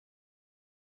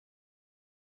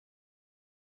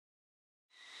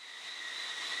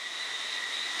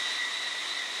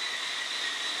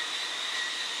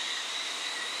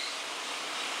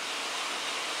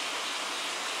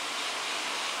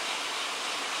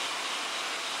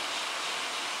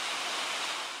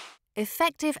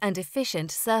Effective and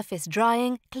efficient surface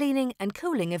drying, cleaning and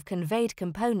cooling of conveyed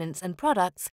components and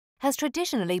products has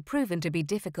traditionally proven to be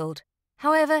difficult.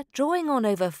 However, drawing on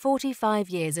over 45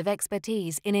 years of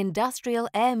expertise in industrial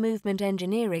air movement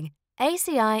engineering,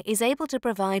 ACI is able to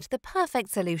provide the perfect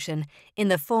solution in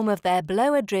the form of their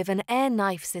blower-driven air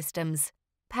knife systems.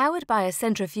 Powered by a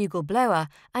centrifugal blower,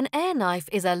 an air knife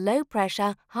is a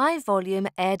low-pressure, high-volume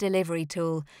air delivery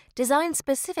tool designed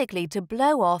specifically to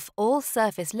blow off all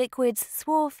surface liquids,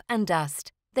 swarf and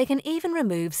dust. They can even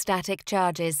remove static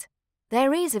charges.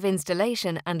 Their ease of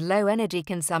installation and low energy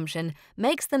consumption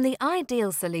makes them the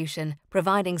ideal solution,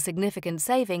 providing significant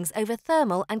savings over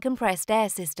thermal and compressed air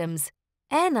systems.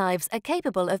 Air knives are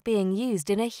capable of being used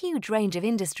in a huge range of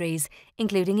industries,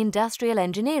 including industrial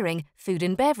engineering, food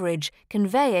and beverage,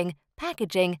 conveying,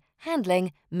 packaging,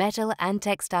 handling, metal and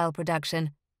textile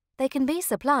production. They can be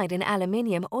supplied in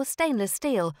aluminium or stainless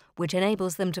steel, which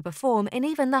enables them to perform in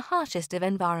even the harshest of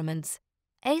environments.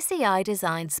 ACI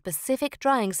designed specific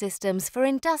drying systems for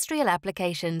industrial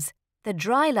applications. The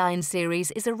Dryline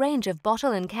series is a range of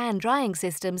bottle and can drying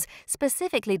systems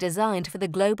specifically designed for the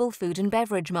global food and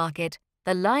beverage market.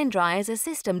 The line dryer is a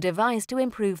system devised to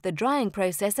improve the drying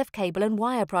process of cable and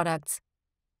wire products.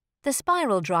 The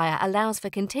spiral dryer allows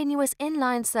for continuous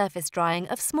inline surface drying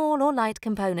of small or light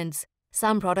components.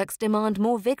 Some products demand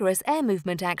more vigorous air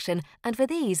movement action, and for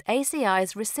these,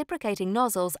 ACI's reciprocating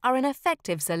nozzles are an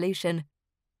effective solution.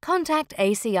 Contact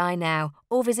ACI now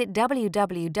or visit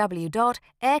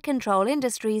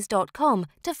www.aircontrolindustries.com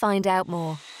to find out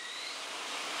more.